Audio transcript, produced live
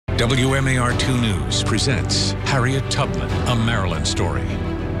WMAR 2 News presents Harriet Tubman, a Maryland story.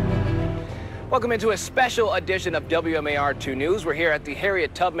 Welcome into a special edition of WMAR 2 News. We're here at the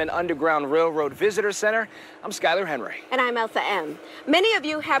Harriet Tubman Underground Railroad Visitor Center. I'm Skylar Henry. And I'm Elsa M. Many of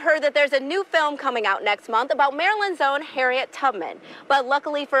you have heard that there's a new film coming out next month about Maryland's own Harriet Tubman. But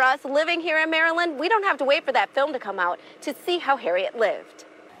luckily for us living here in Maryland, we don't have to wait for that film to come out to see how Harriet lived.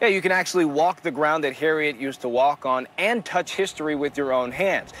 Yeah, you can actually walk the ground that Harriet used to walk on and touch history with your own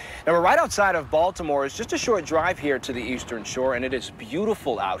hands. Now, we're right outside of Baltimore. It's just a short drive here to the Eastern Shore, and it is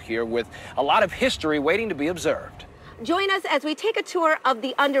beautiful out here with a lot of history waiting to be observed. Join us as we take a tour of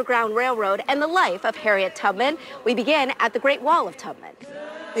the Underground Railroad and the life of Harriet Tubman. We begin at the Great Wall of Tubman.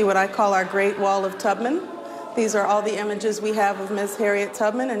 What I call our Great Wall of Tubman. These are all the images we have of Miss Harriet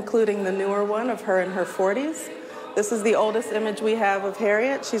Tubman, including the newer one of her in her 40s. This is the oldest image we have of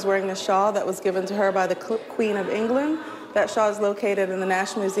Harriet. She's wearing the shawl that was given to her by the Queen of England. That shawl is located in the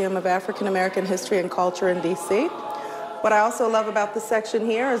National Museum of African American History and Culture in D.C. What I also love about the section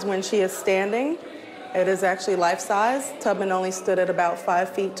here is when she is standing, it is actually life-size. Tubman only stood at about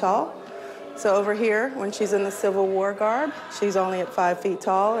 5 feet tall. So over here, when she's in the Civil War garb, she's only at 5 feet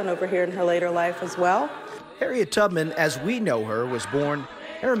tall, and over here in her later life as well. Harriet Tubman, as we know her, was born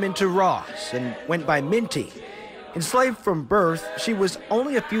Araminta Ross and went by Minty. Enslaved from birth, she was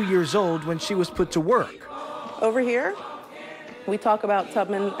only a few years old when she was put to work. Over here, we talk about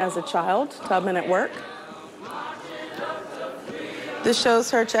Tubman as a child, Tubman at work. This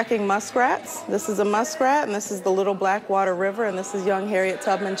shows her checking muskrats. This is a muskrat, and this is the Little Blackwater River, and this is young Harriet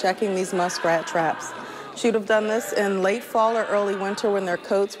Tubman checking these muskrat traps. She would have done this in late fall or early winter when their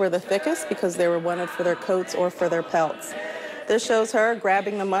coats were the thickest because they were wanted for their coats or for their pelts. This shows her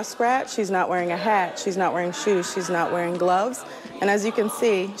grabbing the muskrat. She's not wearing a hat, she's not wearing shoes, she's not wearing gloves. And as you can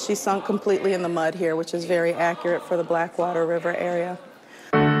see, she's sunk completely in the mud here, which is very accurate for the Blackwater River area.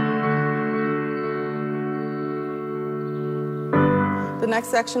 The next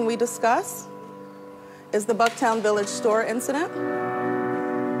section we discuss is the Bucktown Village store incident.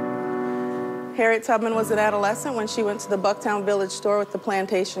 Harriet Tubman was an adolescent when she went to the Bucktown Village store with the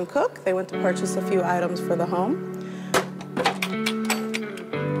plantation cook. They went to purchase a few items for the home.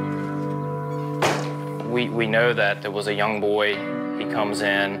 We know that there was a young boy. He comes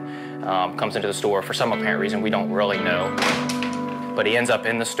into the store for some apparent reason we don't really know. But he ends up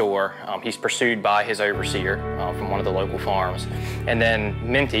in the store. He's pursued by his overseer from one of the local farms. And then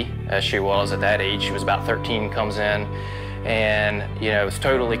Minty, as she was at that age, she was about 13, comes in, and it's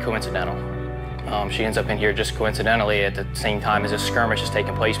totally coincidental. She ends up in here just coincidentally at the same time as this skirmish is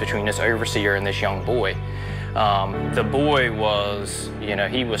taking place between this overseer and this young boy. The boy was,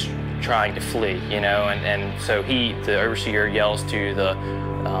 he was trying to flee, and so the overseer yells to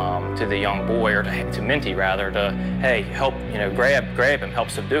the young boy, or to Minty rather, to, hey, help, grab him, help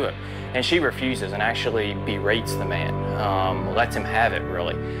subdue him. And she refuses and actually berates the man, lets him have it,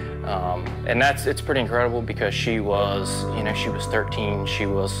 really. And it's pretty incredible because she was 13, she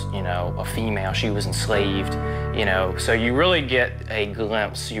was, a female, she was enslaved, so you really get a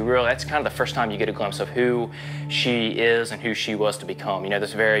glimpse, that's kind of the first time you get a glimpse of who she is and who she was to become,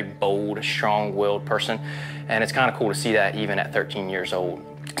 this very bold, strong-willed person, and it's kind of cool to see that even at 13 years old.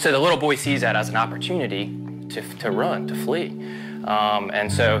 So the little boy sees that as an opportunity to run, to flee.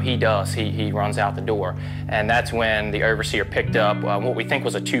 And so he does, he runs out the door. And that's when the overseer picked up what we think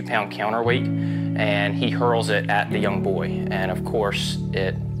was a 2-pound counterweight, and he hurls it at the young boy. And of course,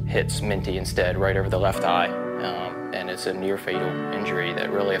 it hits Minty instead, right over the left eye. And it's a near fatal injury that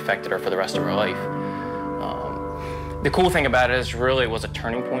really affected her for the rest of her life. The cool thing about it is really it was a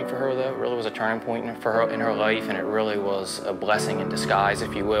turning point for her, though. It really was a turning point for her in her life, and it really was a blessing in disguise,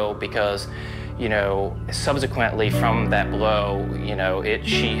 if you will, because subsequently from that blow,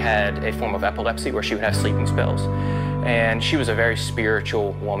 she had a form of epilepsy where she would have sleeping spells. And she was a very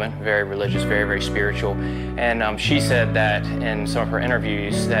spiritual woman, very religious, very, very spiritual. And she said that in some of her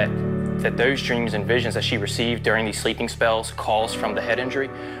interviews that those dreams and visions that she received during these sleeping spells caused from the head injury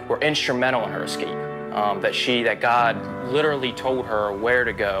were instrumental in her escape. That God literally told her where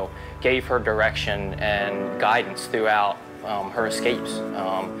to go, gave her direction and guidance throughout her escapes.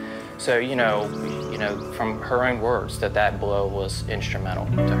 So, from her own words, that blow was instrumental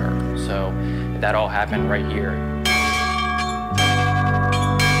to her. So that all happened right here.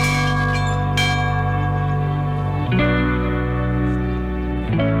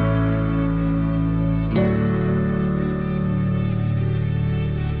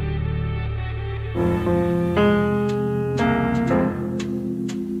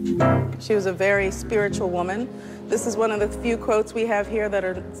 She was a very spiritual woman. This is one of the few quotes we have here that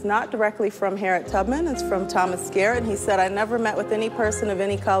are not directly from Harriet Tubman. It's from Thomas Garrett. He said, "I never met with any person of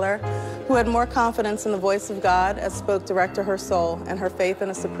any color who had more confidence in the voice of God as spoke direct to her soul, and her faith in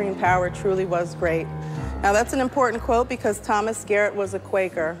a supreme power truly was great." Now that's an important quote because Thomas Garrett was a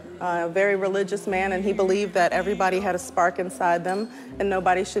Quaker, a very religious man, and he believed that everybody had a spark inside them and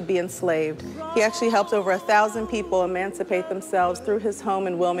nobody should be enslaved. He actually helped over 1,000 people emancipate themselves through his home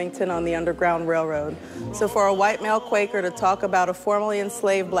in Wilmington on the Underground Railroad. So for a white male Quaker to talk about a formerly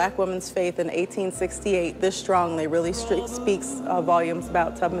enslaved black woman's faith in 1868 this strongly really speaks volumes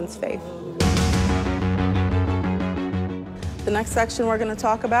about Tubman's faith. The next section we're going to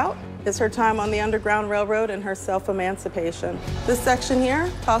talk about is her time on the Underground Railroad and her self-emancipation. This section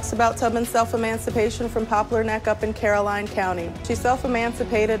here talks about Tubman's self-emancipation from Poplar Neck up in Caroline County. She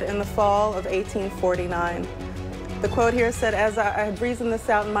self-emancipated in the fall of 1849. The quote here said, "As I had reasoned this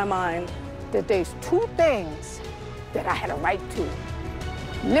out in my mind, that there's two things that I had a right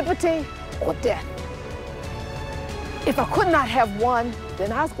to, liberty or death. If I could not have one,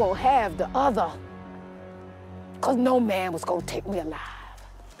 then I was gonna have the other, because no man was gonna take me alive."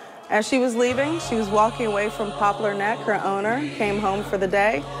 As she was leaving, she was walking away from Poplar Neck. Her owner came home for the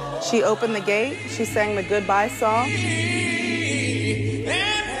day. She opened the gate. She sang the goodbye song.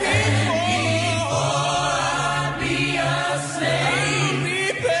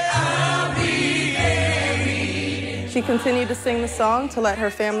 She continued to sing the song to let her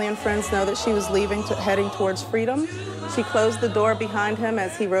family and friends know that she was leaving, heading towards freedom. She closed the door behind him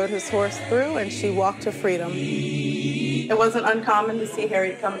as he rode his horse through, and she walked to freedom. It wasn't uncommon to see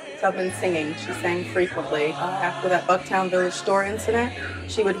Harriet Tubman singing. She sang frequently. After that Bucktown Village store incident,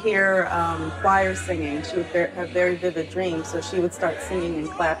 she would hear choirs singing. She would have very vivid dreams, so she would start singing and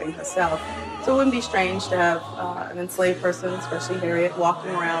clapping herself. So it wouldn't be strange to have an enslaved person, especially Harriet,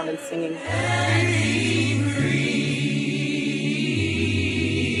 walking around and singing.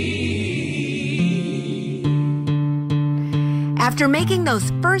 After making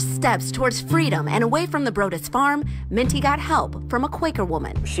those first steps towards freedom and away from the Brodus farm, Minty got help from a Quaker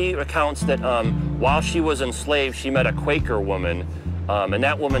woman. She recounts that while she was enslaved, she met a Quaker woman, and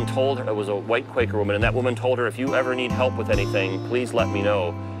that woman told her, it was a white Quaker woman, and that woman told her, "If you ever need help with anything, please let me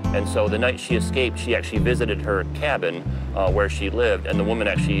know." And so the night she escaped, she actually visited her cabin where she lived, and the woman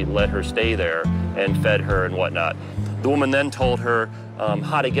actually let her stay there and fed her and whatnot. The woman then told her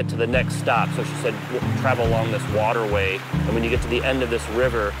how to get to the next stop. So she said, travel along this waterway, and when you get to the end of this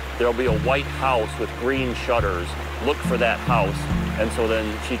river, there'll be a white house with green shutters. Look for that house. And so then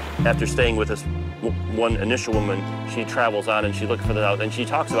she, after staying with this one initial woman, she travels on and she looks for the house. And she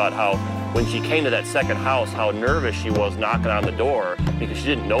talks about how when she came to that second house, how nervous she was knocking on the door because she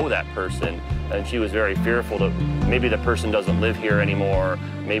didn't know that person. And she was very fearful that maybe the person doesn't live here anymore.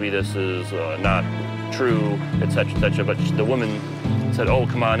 Maybe this is not true, etc., etc. But the woman said, "Oh,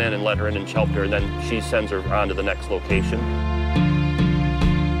 come on in," and let her in and helped her. And then she sends her on to the next location.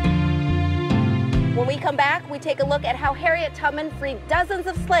 When we come back, we take a look at how Harriet Tubman freed dozens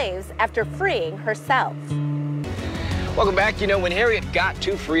of slaves after freeing herself. Welcome back. You know, when Harriet got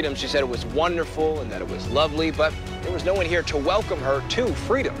to freedom, she said it was wonderful and that it was lovely, but there was no one here to welcome her to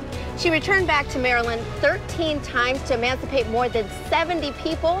freedom. She returned back to Maryland 13 times to emancipate more than 70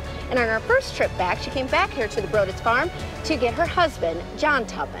 people. And on her first trip back, she came back here to the Brodus farm to get her husband, John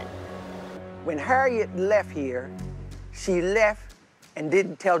Tubman. When Harriet left here, she left and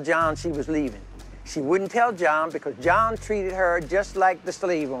didn't tell John she was leaving. She wouldn't tell John because John treated her just like the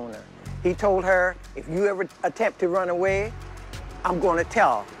slave owner. He told her, "If you ever attempt to run away, I'm going to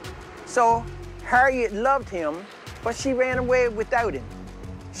tell." So Harriet loved him, but she ran away without him.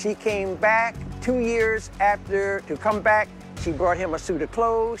 She came back 2 years after to come back. She brought him a suit of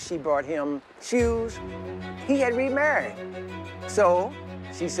clothes. She brought him shoes. He had remarried. So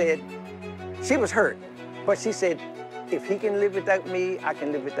she said, she was hurt, but she said, "If he can live without me, I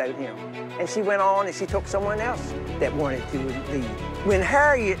can live without him." And she went on and she took someone else that wanted to leave. When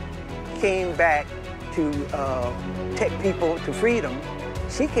Harriet came back to take people to freedom,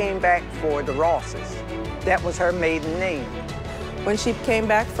 she came back for the Rosses. That was her maiden name. When she came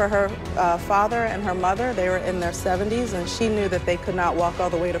back for her father and her mother, they were in their 70s, and she knew that they could not walk all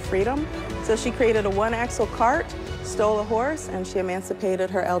the way to freedom. So she created a one-axle cart, stole a horse, and she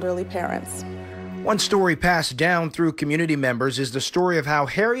emancipated her elderly parents. One story passed down through community members is the story of how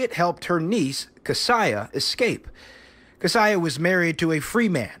Harriet helped her niece, Keziah, escape. Keziah was married to a free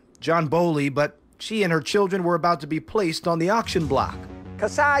man, John Bowley, but she and her children were about to be placed on the auction block.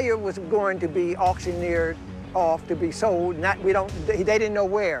 Keziah was going to be auctioneered off to be sold. They didn't know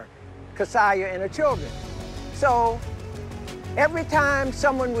where. Keziah and her children. So every time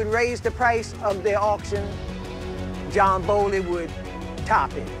someone would raise the price of their auction, John Bowley would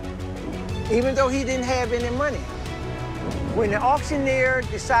top it, even though he didn't have any money. When the auctioneer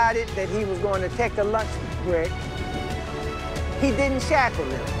decided that he was going to take a lunch break, he didn't shackle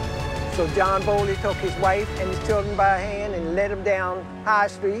them. So John Bowley took his wife and his children by the hand and led them down High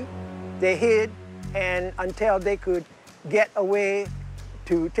Street. They hid and until they could get away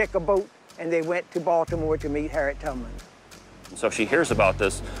to take a boat, and they went to Baltimore to meet Harriet Tubman. So she hears about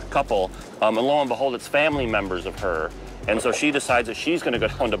this couple, and lo and behold, it's family members of her. And so she decides that she's going to go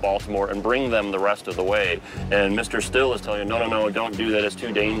down to Baltimore and bring them the rest of the way. And Mr. Still is telling her, no, no, no, don't do that, it's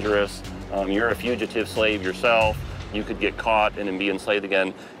too dangerous. You're a fugitive slave yourself. You could get caught and then be enslaved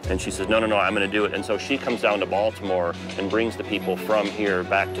again. And she says, no, no, no, I'm going to do it. And so she comes down to Baltimore and brings the people from here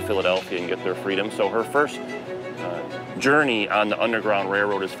back to Philadelphia and get their freedom. So her first journey on the Underground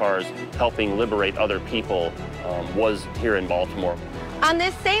Railroad as far as helping liberate other people was here in Baltimore. On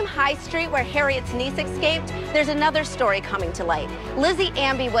this same high street where Harriet's niece escaped, there's another story coming to light. Lizzie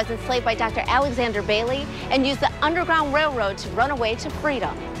Amby was enslaved by Dr. Alexander Bailey and used the Underground Railroad to run away to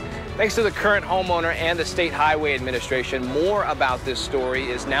freedom. Thanks to the current homeowner and the State Highway Administration, more about this story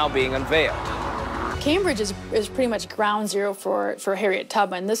is now being unveiled. Cambridge is pretty much ground zero for Harriet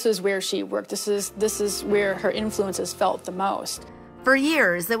Tubman. This is where she worked. This is where her influences felt the most. For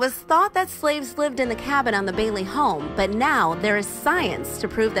years, it was thought that slaves lived in the cabin on the Bailey home, but now there is science to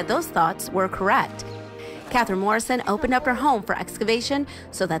prove that those thoughts were correct. Catherine Morrison opened up her home for excavation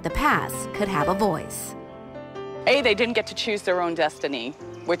so that the past could have a voice. They didn't get to choose their own destiny,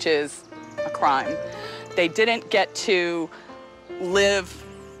 which is a crime. They didn't get to live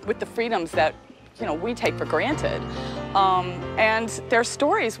with the freedoms that we take for granted. And their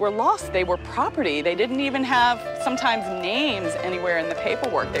stories were lost. They were property. They didn't even have sometimes names anywhere in the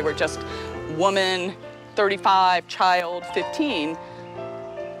paperwork. They were just woman, 35, child, 15.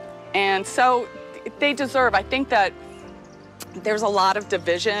 And so they deserve, I think that there's a lot of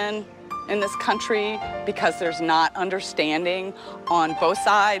division in this country because there's not understanding on both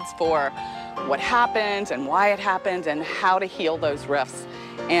sides for what happened and why it happened and how to heal those rifts.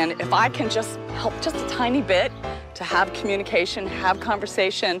 And if I can just help just a tiny bit to have communication, have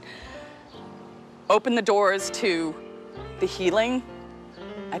conversation, open the doors to the healing,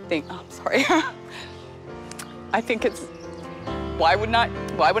 I think, oh, I'm sorry. I think it's, why wouldn't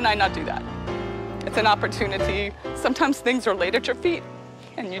I not do that? It's an opportunity. Sometimes things are laid at your feet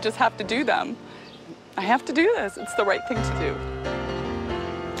and you just have to do them. I have to do this. It's the right thing to do.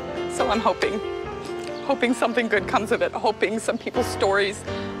 So I'm hoping something good comes of it, hoping some people's stories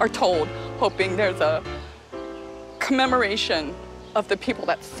are told, hoping there's a commemoration of the people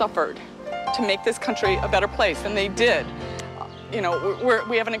that suffered to make this country a better place, and they did.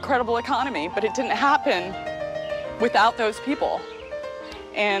 We have an incredible economy, but it didn't happen without those people.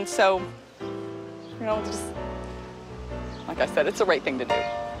 And so, just, like I said, it's the right thing to do.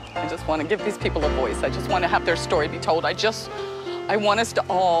 I just want to give these people a voice. I just want to have their story be told. I want us to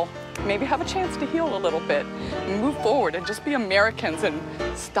all maybe have a chance to heal a little bit, and move forward and just be Americans and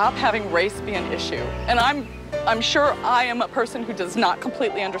stop having race be an issue. And I'm sure I am a person who does not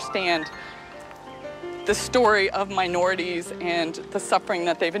completely understand the story of minorities and the suffering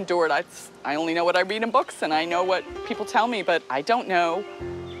that they've endured. I only know what I read in books and I know what people tell me, but I don't know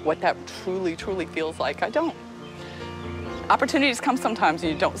what that truly, truly feels like. I don't. Opportunities come sometimes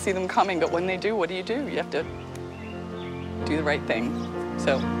and you don't see them coming, but when they do, what do? You have to do the right thing.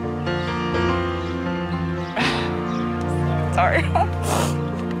 So, sorry.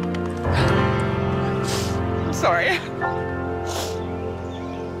 I'm sorry.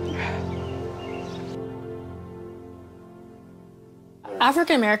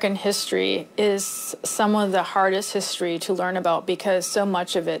 African American history is some of the hardest history to learn about because so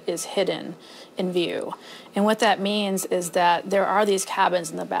much of it is hidden in view. And what that means is that there are these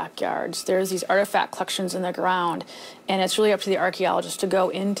cabins in the backyards, there's these artifact collections in the ground, and it's really up to the archaeologists to go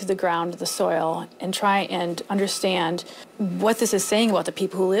into the ground, the soil, and try and understand what this is saying about the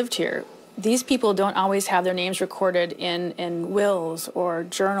people who lived here. These people don't always have their names recorded in wills or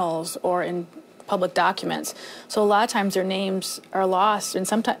journals or in public documents. So a lot of times their names are lost, and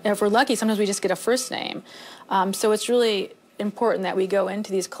sometimes, if we're lucky, sometimes we just get a first name. So it's really important that we go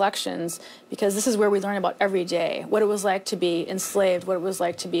into these collections because this is where we learn about every day, what it was like to be enslaved, what it was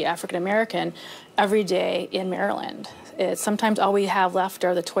like to be African American every day in Maryland. It's sometimes all we have left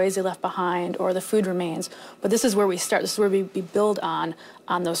are the toys they left behind or the food remains, but this is where we start, this is where we build on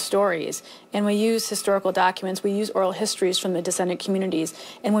those stories. And we use historical documents, we use oral histories from the descendant communities,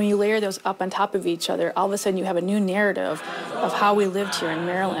 and when you layer those up on top of each other, all of a sudden you have a new narrative of how we lived here in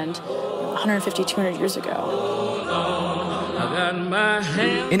Maryland 150, 200 years ago.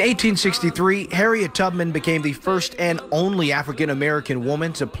 In 1863, Harriet Tubman became the first and only African-American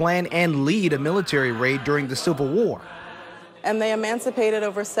woman to plan and lead a military raid during the Civil War. And they emancipated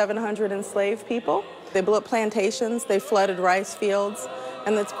over 700 enslaved people. They blew up plantations, they flooded rice fields.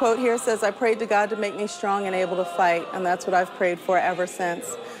 And this quote here says, "I prayed to God to make me strong and able to fight," and that's what I've prayed for ever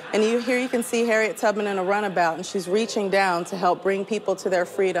since. And here you can see Harriet Tubman in a runabout, and she's reaching down to help bring people to their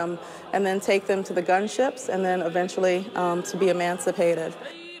freedom and then take them to the gunships and then eventually to be emancipated.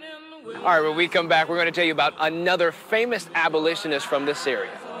 All right, when we come back, we're going to tell you about another famous abolitionist from this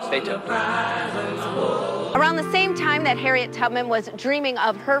area. Stay tuned. Around the same time that Harriet Tubman was dreaming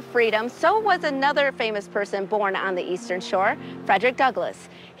of her freedom, so was another famous person born on the Eastern Shore, Frederick Douglass.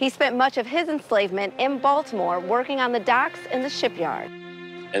 He spent much of his enslavement in Baltimore, working on the docks in the shipyard.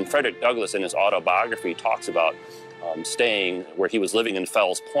 And Frederick Douglass, in his autobiography, talks about staying where he was living in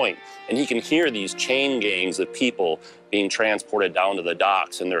Fells Point. And he can hear these chain gangs of people being transported down to the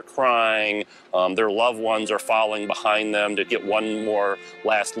docks, and they're crying. Their loved ones are following behind them to get one more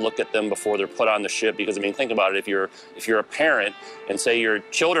last look at them before they're put on the ship. Because, I mean, think about it. If you're a parent and say your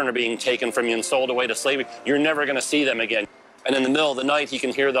children are being taken from you and sold away to slavery, you're never going to see them again. And in the middle of the night, he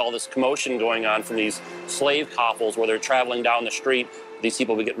can hear all this commotion going on from these slave couples where they're traveling down the street. These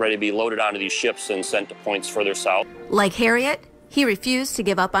people will get ready to be loaded onto these ships and sent to points further south. Like Harriet, he refused to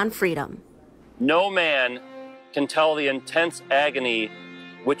give up on freedom. No man can tell the intense agony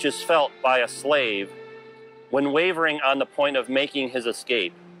which is felt by a slave when wavering on the point of making his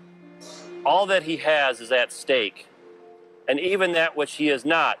escape. All that he has is at stake, and even that which he is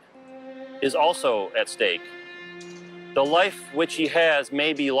not is also at stake. The life which he has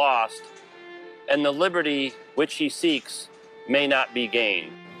may be lost, and the liberty which he seeks may not be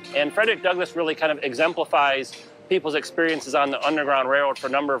gained. And Frederick Douglass really kind of exemplifies people's experiences on the Underground Railroad for a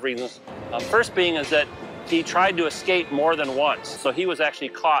number of reasons. First being is that he tried to escape more than once. So he was actually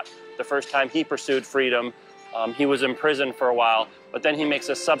caught the first time he pursued freedom. He was in prison for a while, but then he makes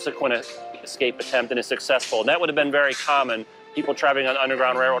a subsequent escape attempt and is successful. And that would have been very common. People traveling on the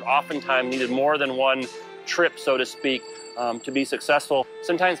Underground Railroad oftentimes needed more than one trip, so to speak, to be successful.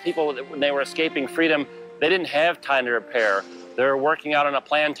 Sometimes people, when they were escaping freedom, they didn't have time to repair. They're working out in a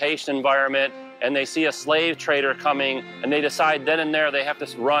plantation environment, and they see a slave trader coming, and they decide then and there they have to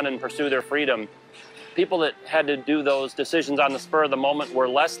run and pursue their freedom. People that had to do those decisions on the spur of the moment were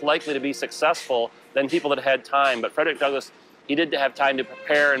less likely to be successful than people that had time. But Frederick Douglass, he did have time to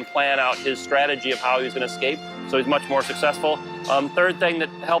prepare and plan out his strategy of how he was going to escape, so he's much more successful. Third thing that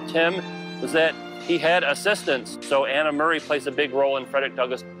helped him was that he had assistance. So Anna Murray plays a big role in Frederick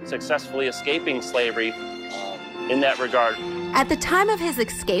Douglass successfully escaping slavery in that regard. At the time of his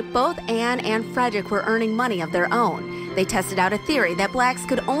escape, both Anne and Frederick were earning money of their own. They tested out a theory that blacks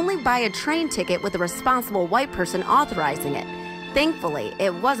could only buy a train ticket with a responsible white person authorizing it. Thankfully,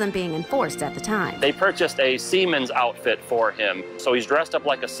 it wasn't being enforced at the time. They purchased a seaman's outfit for him. So he's dressed up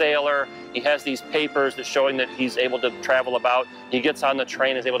like a sailor. He has these papers that showing that he's able to travel about. He gets on the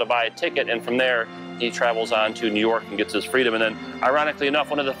train, is able to buy a ticket, and from there, he travels on to New York and gets his freedom. And then, ironically enough,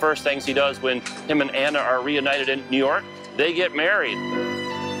 one of the first things he does when him and Anna are reunited in New York, they get married.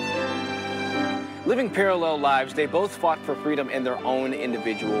 Living parallel lives, they both fought for freedom in their own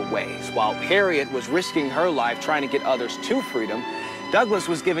individual ways. While Harriet was risking her life trying to get others to freedom, Douglass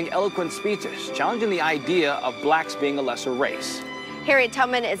was giving eloquent speeches, challenging the idea of blacks being a lesser race. Harriet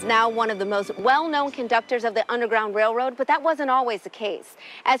Tubman is now one of the most well-known conductors of the Underground Railroad, but that wasn't always the case.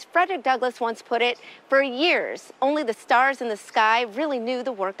 As Frederick Douglass once put it, for years, only the stars in the sky really knew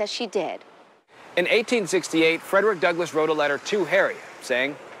the work that she did. In 1868, Frederick Douglass wrote a letter to Harriet,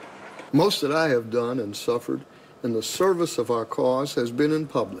 saying, "Most that I have done and suffered in the service of our cause has been in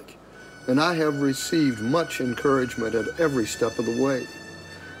public, and I have received much encouragement at every step of the way.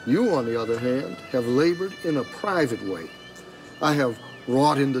 You, on the other hand, have labored in a private way. I have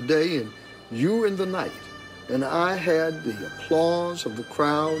wrought in the day and you in the night, and I had the applause of the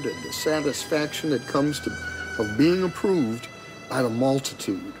crowd and the satisfaction that comes of being approved by the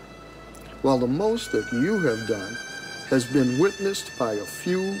multitude, while the most that you have done has been witnessed by a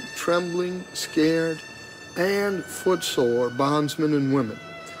few trembling, scared, and footsore bondsmen and women,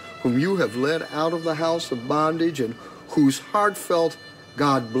 whom you have led out of the house of bondage and whose heartfelt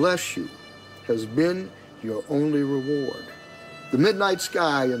God bless you has been your only reward. The midnight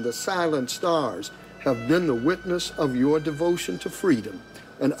sky and the silent stars have been the witness of your devotion to freedom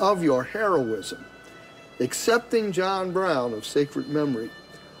and of your heroism. Excepting John Brown of sacred memory,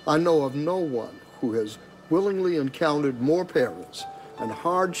 I know of no one who has willingly encountered more perils and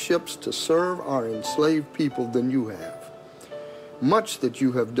hardships to serve our enslaved people than you have. Much that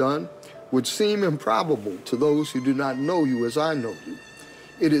you have done would seem improbable to those who do not know you as I know you.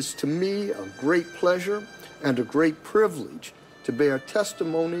 It is to me a great pleasure and a great privilege to bear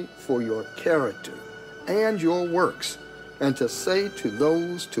testimony for your character and your works, and to say to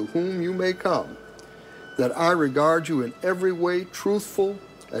those to whom you may come that I regard you in every way truthful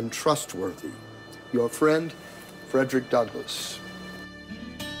and trustworthy. Your friend, Frederick Douglass.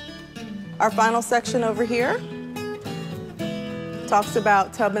 Our final section over here talks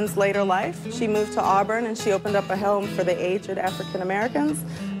about Tubman's later life. She moved to Auburn and she opened up a home for the aged African Americans,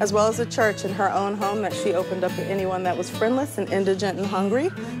 as well as a church in her own home that she opened up to anyone that was friendless and indigent and hungry,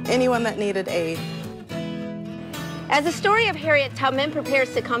 anyone that needed aid. As the story of Harriet Tubman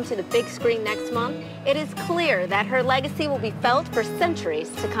prepares to come to the big screen next month, it is clear that her legacy will be felt for centuries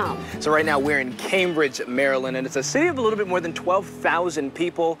to come. So right now we're in Cambridge, Maryland, and it's a city of a little bit more than 12,000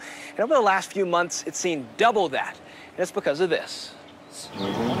 people. And over the last few months, it's seen double that. And it's because of this.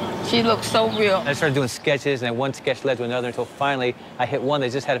 She looks so real. I started doing sketches, and one sketch led to another until finally I hit one that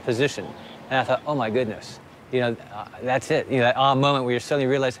just had a position. And I thought, oh my goodness, that's it. That moment where you suddenly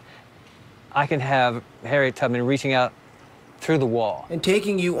realize I can have Harriet Tubman reaching out through the wall. And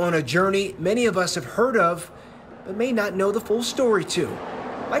taking you on a journey many of us have heard of, but may not know the full story to.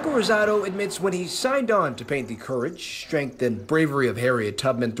 Michael Rosado admits when he signed on to paint the courage, strength, and bravery of Harriet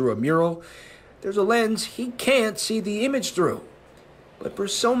Tubman through a mural, there's a lens he can't see the image through. But for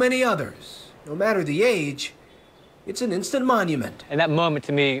so many others, no matter the age, it's an instant monument. And that moment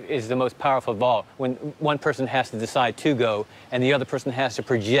to me is the most powerful of all, when one person has to decide to go and the other person has to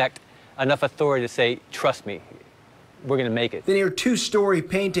project enough authority to say, trust me, we're going to make it. The near two-story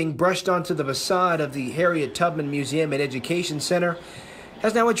painting brushed onto the facade of the Harriet Tubman Museum and Education Center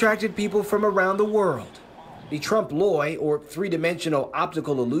has now attracted people from around the world. The Trump Loy, or three-dimensional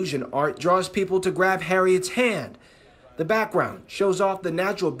optical illusion art, draws people to grab Harriet's hand. The background shows off the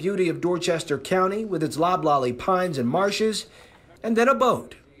natural beauty of Dorchester County with its loblolly pines and marshes, and then a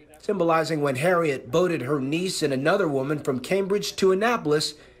boat, symbolizing when Harriet boated her niece and another woman from Cambridge to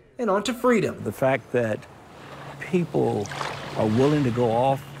Annapolis and on to freedom. The fact that people are willing to go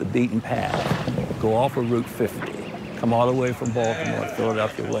off the beaten path, go off of Route 50, come all the way from Baltimore,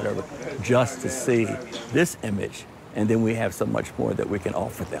 Philadelphia, whatever, just to see this image, and then we have so much more that we can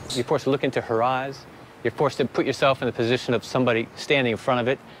offer them. You're forced to look into her eyes. You're forced to put yourself in the position of somebody standing in front of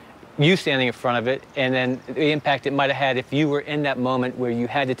it, you standing in front of it, and then the impact it might have had if you were in that moment where you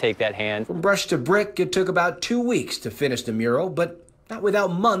had to take that hand. From brush to brick, it took about 2 weeks to finish the mural, but not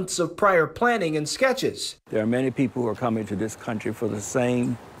without months of prior planning and sketches. There are many people who are coming to this country for the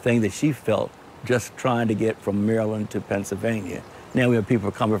same thing that she felt, just trying to get from Maryland to Pennsylvania. Now we have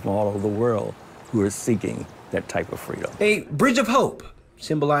people coming from all over the world who are seeking that type of freedom. A bridge of hope,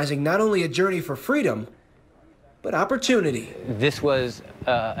 symbolizing not only a journey for freedom, but opportunity. This was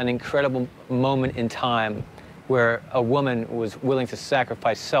an incredible moment in time where a woman was willing to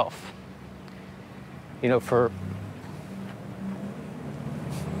sacrifice self, for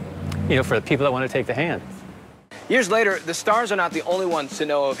the people that want to take the hand. Years later, the stars are not the only ones to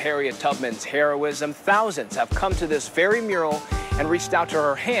know of Harriet Tubman's heroism. Thousands have come to this very mural and reached out to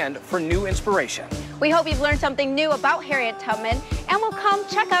her hand for new inspiration. We hope you've learned something new about Harriet Tubman and will come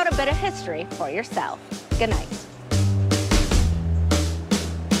check out a bit of history for yourself. Good night.